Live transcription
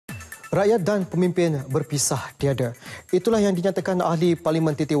Rakyat dan pemimpin berpisah tiada. Itulah yang dinyatakan Ahli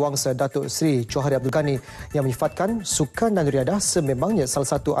Parlimen Titiwangsa Datuk Seri Johari Abdul Ghani yang menyifatkan Sukan dan riadah sememangnya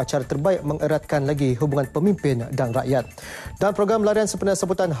salah satu acara terbaik mengeratkan lagi hubungan pemimpin dan rakyat. Dan program larian sempena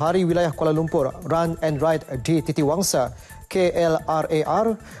sambutan Hari Wilayah Kuala Lumpur Run and Ride di Titiwangsa KLRAR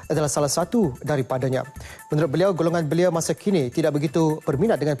adalah salah satu daripadanya. Menurut beliau, golongan belia masa kini tidak begitu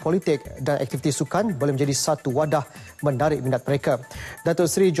berminat dengan politik dan aktiviti sukan boleh menjadi satu wadah menarik minat mereka.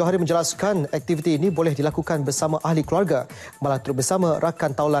 Datuk Seri Johari menjelaskan aktiviti ini boleh dilakukan bersama ahli keluarga, malah turut bersama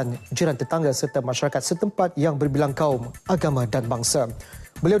rakan taulan, jiran tetangga serta masyarakat setempat yang berbilang kaum, agama dan bangsa.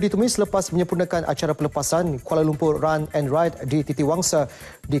 Beliau ditemui selepas menyempurnakan acara pelepasan Kuala Lumpur Run and Ride di Titiwangsa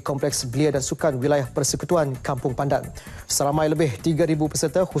di Kompleks Belia dan Sukan Wilayah Persekutuan Kampung Pandan. Seramai lebih 3,000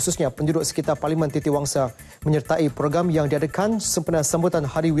 peserta khususnya penduduk sekitar Parlimen Titiwangsa menyertai program yang diadakan sempena sambutan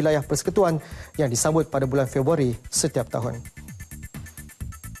Hari Wilayah Persekutuan yang disambut pada bulan Februari setiap tahun.